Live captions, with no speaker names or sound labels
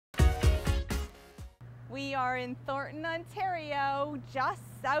We are in Thornton, Ontario, just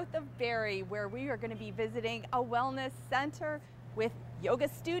south of Barrie, where we are going to be visiting a wellness center with yoga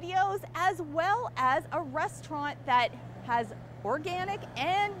studios, as well as a restaurant that has organic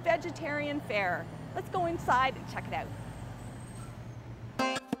and vegetarian fare. Let's go inside and check it out.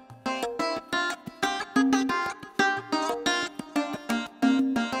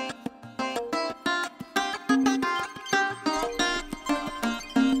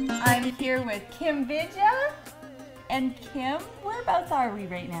 I'm here with Vidya. And Kim, whereabouts are we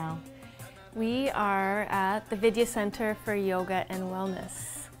right now? We are at the Vidya Center for Yoga and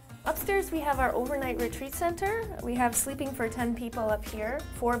Wellness. Upstairs we have our overnight retreat center. We have sleeping for 10 people up here,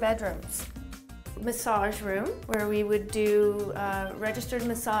 4 bedrooms. Massage room where we would do registered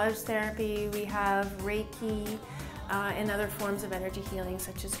massage therapy. We have Reiki and other forms of energy healing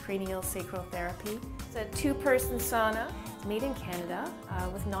such as cranial sacral therapy. It's a 2-person sauna. It's made in Canada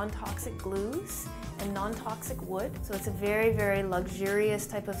with non-toxic glues and non-toxic wood. So it's a very, very luxurious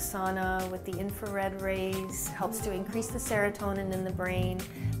type of sauna with the infrared rays. Helps to increase the serotonin in the brain,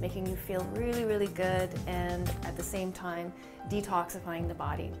 making you feel really, really good, and at the same time detoxifying the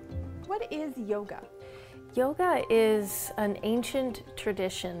body. What is yoga? Yoga is an ancient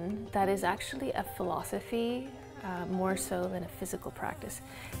tradition that is actually a philosophy more so than a physical practice.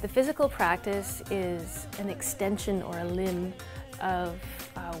 The physical practice is an extension or a limb of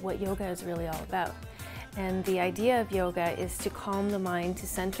what yoga is really all about. And the idea of yoga is to calm the mind, to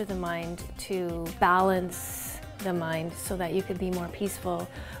center the mind, to balance the mind so that you can be more peaceful.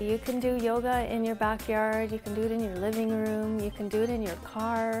 You can do yoga in your backyard, you can do it in your living room, you can do it in your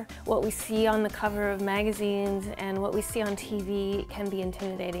car. What we see on the cover of magazines and what we see on TV can be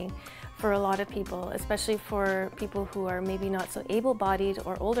intimidating for a lot of people, especially for people who are maybe not so able-bodied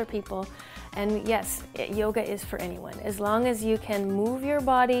or older people. And yes, yoga is for anyone. As long as you can move your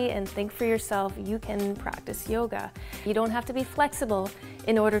body and think for yourself, you can practice yoga. You don't have to be flexible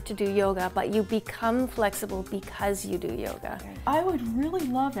in order to do yoga, but you become flexible because you do yoga. I would really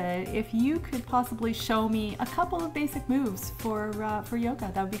love it if you could possibly show me a couple of basic moves for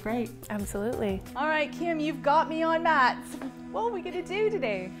yoga. That would be great. Absolutely. All right, Kim, you've got me on mats. What are we going to do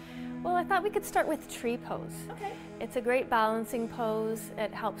today? Well, I thought we could start with tree pose. Okay. It's a great balancing pose.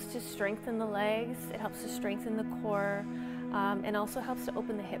 It helps to strengthen the legs, it helps to strengthen the core, and also helps to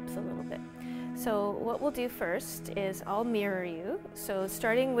open the hips a little bit. So what we'll do first is I'll mirror you. So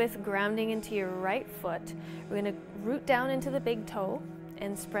starting with grounding into your right foot, we're going to root down into the big toe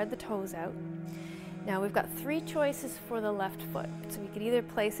and spread the toes out. Now we've got 3 choices for the left foot. So we could either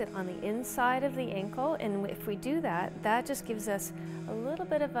place it on the inside of the ankle, and if we do that, that just gives us a little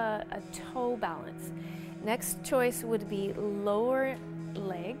bit of a toe balance. Next choice would be lower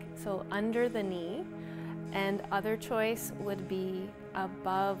leg, so under the knee, and other choice would be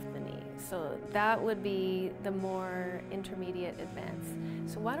above the knee. So that would be the more intermediate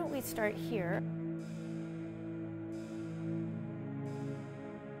advance. So why don't we start here?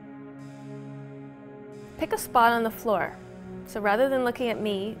 Pick a spot on the floor. So rather than looking at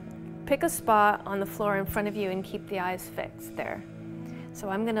me, pick a spot on the floor in front of you and keep the eyes fixed there. So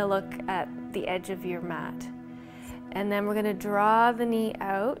I'm going to look at the edge of your mat. And then we're going to draw the knee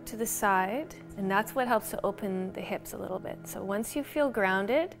out to the side, and that's what helps to open the hips a little bit. So once you feel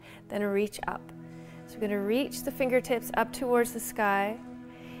grounded, then reach up. So we're going to reach the fingertips up towards the sky,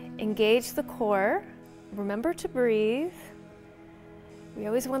 engage the core, remember to breathe. We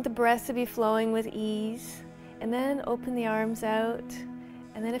always want the breath to be flowing with ease, and then open the arms out,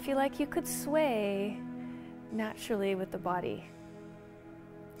 and then if you like, you could sway naturally with the body.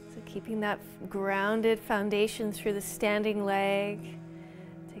 So keeping that grounded foundation through the standing leg.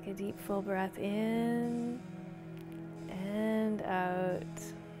 Take a deep full breath in and out.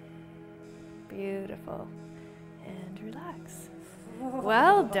 Beautiful. And relax.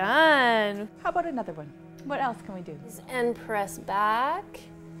 Well done. How about another one? What else can we do? And press back.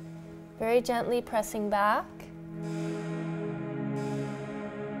 Very gently pressing back.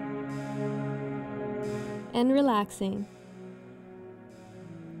 And relaxing.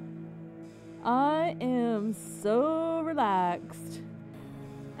 I am so relaxed.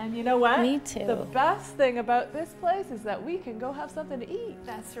 And you know what? Me too. The best thing about this place is that we can go have something to eat.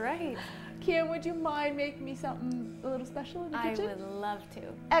 That's right. Kim, would you mind making me something a little special in the kitchen? I would love to.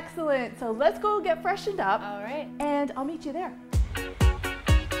 Excellent. So let's go get freshened up. All right. And I'll meet you there.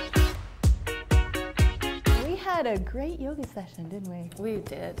 We had a great yoga session, didn't we? We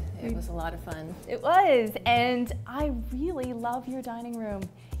did. It was a lot of fun. It was, and I really love your dining room.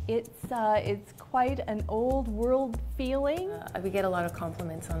 It's quite an old world feeling. We get a lot of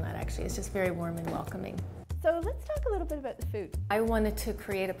compliments on that, actually. It's just very warm and welcoming. So let's talk a little bit about the food. I wanted to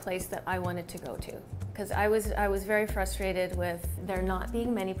create a place that I wanted to go to because I was very frustrated with there not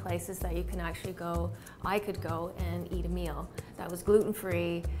being many places that you can actually go. I could go and eat a meal that was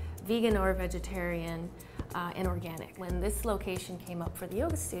gluten-free, vegan or vegetarian, and organic. When this location came up for the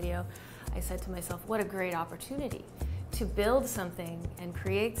yoga studio, I said to myself, what a great opportunity to build something and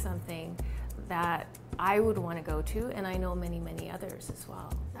create something that I would want to go to, and I know many, many others as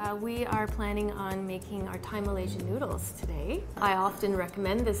well. We are planning on making our Thai Malaysian noodles today. I often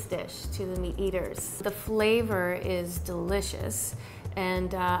recommend this dish to the meat eaters. The flavor is delicious,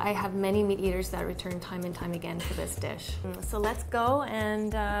 and I have many meat eaters that return time and time again for this dish. So let's go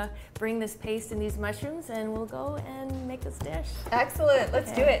and bring this paste and these mushrooms, and we'll go and make this dish. Excellent,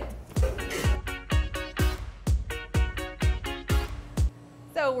 let's do it.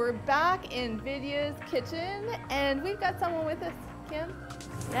 So we're back in Vidya's kitchen, and we've got someone with us, Kim.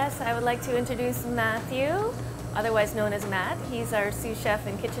 Yes, I would like to introduce Matthew, otherwise known as Matt. He's our sous chef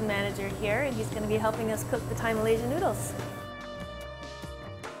and kitchen manager here, and he's going to be helping us cook the Thai Malaysian noodles.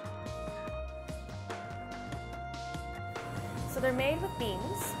 So they're made with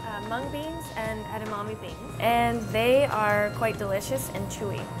beans, mung beans and edamame beans, and they are quite delicious and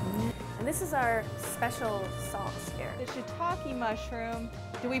chewy. And this is our special sauce here. The shiitake mushroom,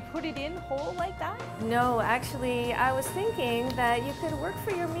 do we put it in whole like that? No, actually, I was thinking that you could work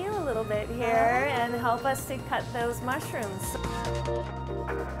for your meal a little bit here and help us to cut those mushrooms.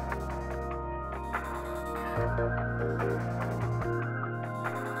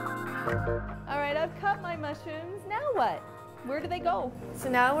 All right, I've cut my mushrooms. Now what? Where do they go? So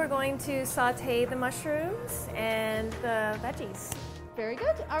now we're going to saute the mushrooms and the veggies. Very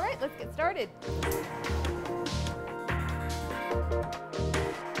good. All right, let's get started.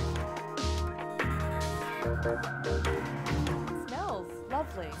 Smells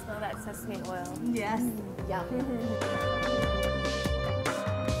lovely. Smell that sesame oil. Yes. Yum.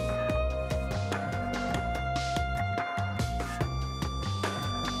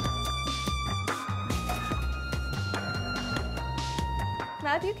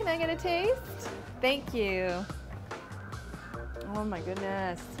 Matthew, can I get a taste? Thank you. Oh my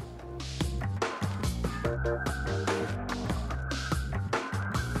goodness.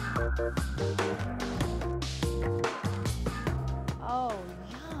 Oh,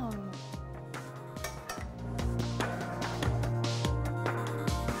 yum.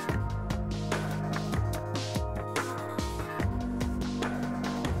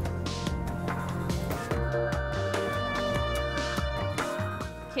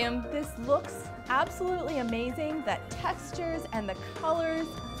 Kim, this looks absolutely amazing. The textures and the colors.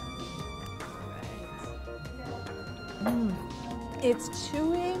 It's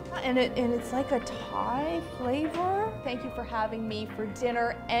chewy and it's like a Thai flavor. Thank you for having me for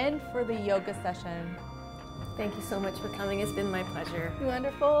dinner and for the yoga session. Thank you so much for coming. It's been my pleasure.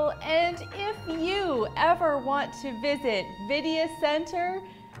 Wonderful. And if you ever want to visit Vidya Center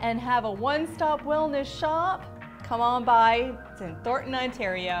and have a one-stop wellness shop, come on by. It's in Thornton,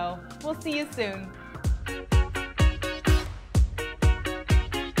 Ontario. We'll see you soon.